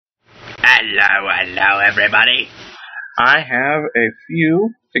Hello everybody. I have a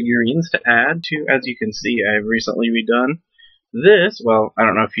few figurines to add to. As you can see, I've recently redone this. Well, I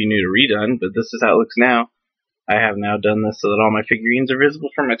don't know if you knew to redone, but this is how it looks now. I have now done this so that all my figurines are visible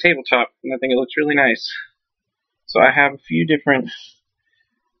from my tabletop, and I think it looks really nice. So I have a few different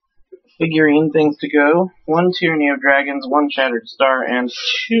figurine things to go. 1 Tyranny of Dragons, 1 Shattered Star, and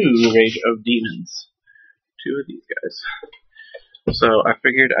 2 Rage of Demons. 2 of these guys. So I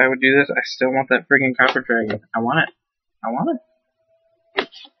figured I would do this. I still want that friggin' Copper Dragon. I want it. I want it.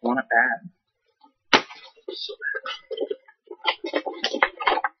 I want it bad.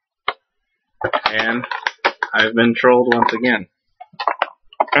 And I've been trolled once again.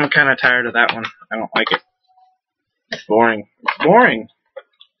 I'm kind of tired of that one. I don't like it. It's boring. It's boring.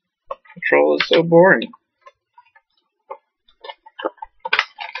 The troll is so boring.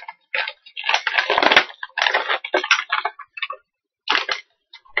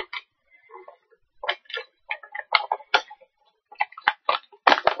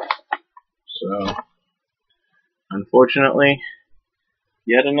 So, unfortunately,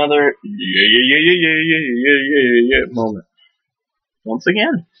 yet another moment. Once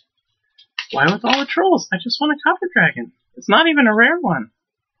again. Why with all the trolls? I just want a Copper Dragon. It's not even a rare one.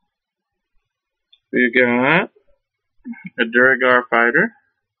 We got a Duergar Fighter.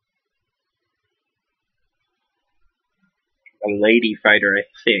 A Lady Fighter, I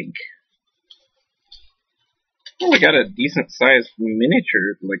think. Oh, we got a decent sized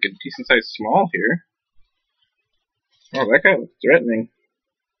miniature, like a decent sized small here. Oh, that guy looks threatening.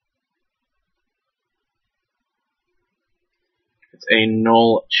 It's a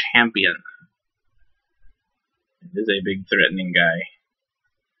Null Champion. It is a big threatening guy.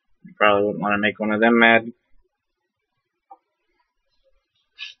 You probably wouldn't want to make one of them mad.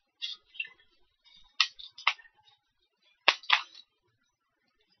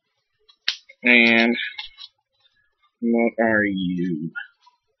 And what are you?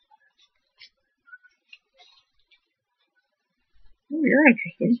 Oh, you're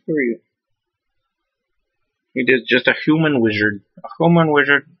interesting. Who are you? He did just a human wizard. A human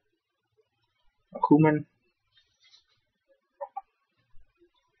wizard. A human.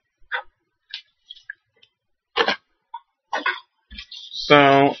 So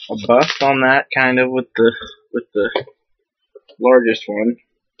a bust on that, kind of with the largest one.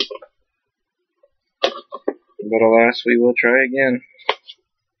 But alas, we will try again.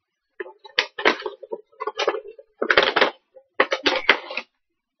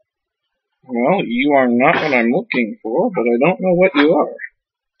 Well, you are not what I'm looking for, but I don't know what you are.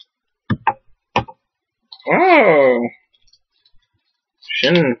 Oh!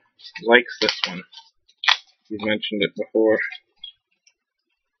 Shin likes this one. You've mentioned it before.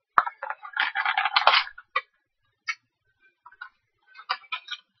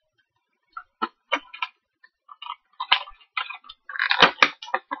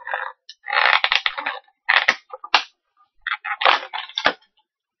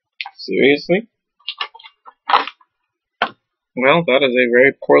 Seriously? Well, that is a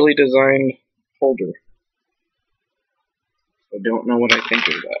very poorly designed holder. I don't know what I think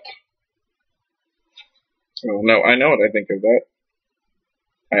of that. Oh, no, I know what I think of that.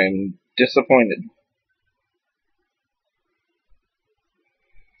 I am disappointed.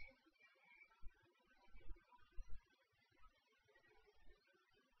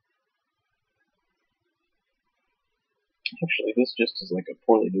 Actually, this just is like a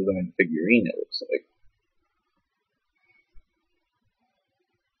poorly designed figurine, it looks like.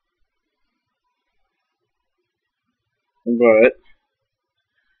 But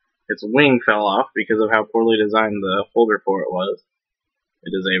its wing fell off because of how poorly designed the holder for it was.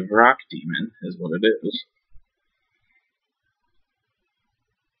 It is a Vrock Demon, is what it is.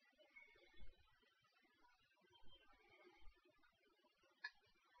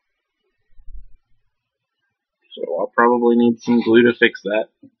 So I'll probably need some glue to fix that.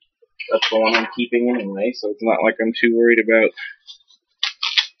 That's the one I'm keeping anyway, so it's not like I'm too worried about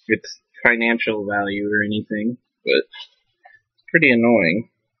its financial value or anything, but it's pretty annoying.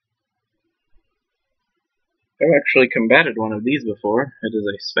 I've actually combated one of these before. It is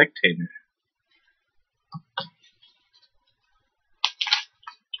a Spectator.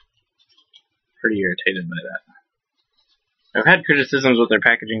 Pretty irritated by that. I've had criticisms with their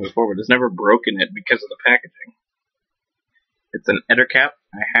packaging before, but it's never broken it because of the packaging. It's an Ettercap.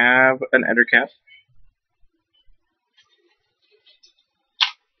 I have an Ettercap.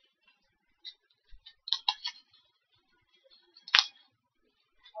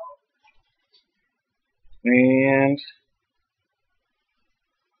 And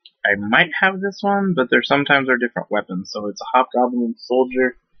I might have this one, but there sometimes are different weapons. So it's a Hobgoblin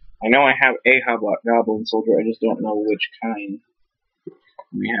Soldier I know I have a Hobgoblin Soldier, I just don't know which kind.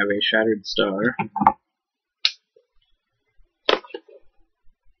 We have a Shattered Star.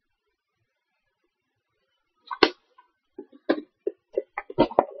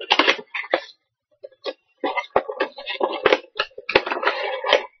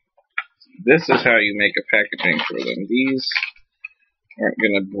 This is how you make a packaging for them. These aren't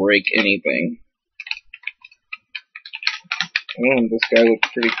going to break anything. And this guy looks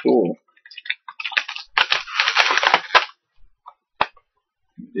pretty cool.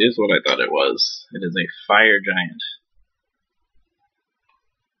 It is what I thought it was. It is a Fire Giant.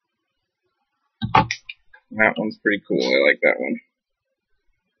 That one's pretty cool. I like that one.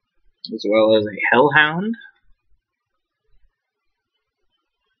 As well as a Hellhound.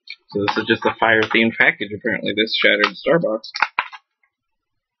 So this is just a fire-themed package, apparently, this Shattered Star box.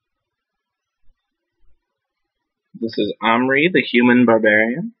 This is Omri, the Human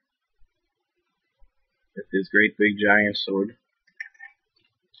Barbarian. With his great big giant sword.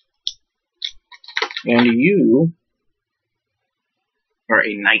 And you are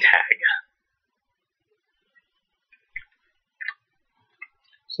a Night Hag.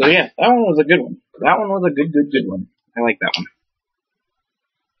 So yeah, that one was a good one. That one was a good one. I like that one.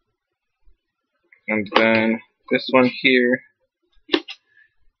 And then this one here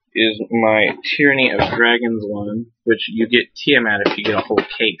is my Tyranny of Dragons one, which you get Tiamat if you get a whole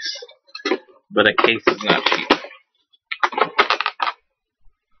case. But a case is not cheap.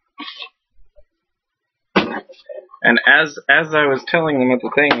 And as I was telling them at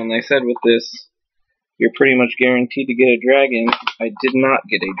the thing, when they said with this, you're pretty much guaranteed to get a dragon, I did not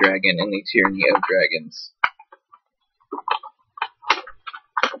get a dragon in the Tyranny of Dragons.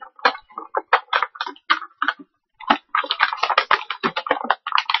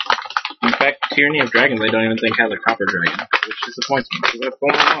 In fact, Tyranny of Dragons I don't even think has a copper dragon, which disappoints me, because that's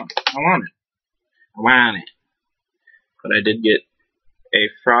what I want. I want it. But I did get a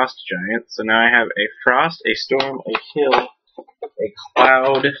Frost Giant, so now I have a Frost, a Storm, a Hill, a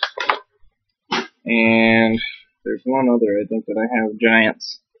Cloud, and there's one other I think that I have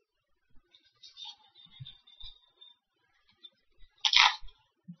Giants.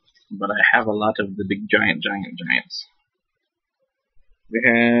 But I have a lot of the big giants. We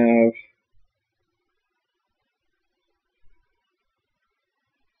have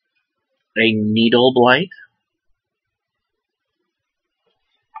a Needle Blight.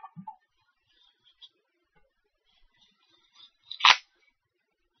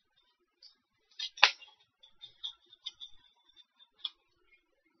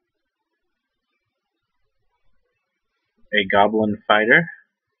 A Goblin Fighter.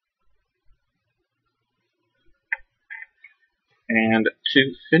 And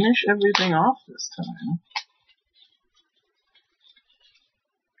to finish everything off this time,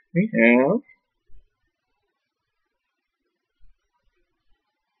 we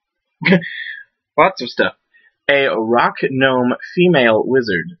have lots of stuff. A Rock Gnome Female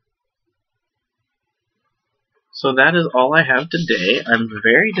Wizard. So that is all I have today. I'm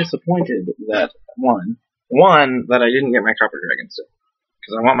very disappointed that one, that I didn't get my Copper Dragon still,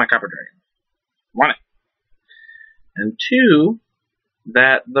 because I want my Copper Dragon. I want it. And two,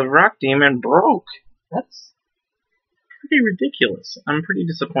 that the Rock Demon broke. That's pretty ridiculous. I'm pretty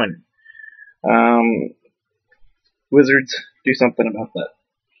disappointed. Wizards, do something about that.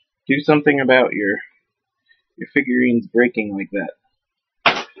 Do something about your figurines breaking like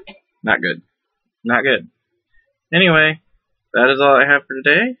that. Not good. Not good. Anyway, that is all I have for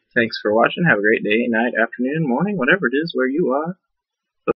today. Thanks for watching. Have a great day, night, afternoon, morning, whatever it is where you are.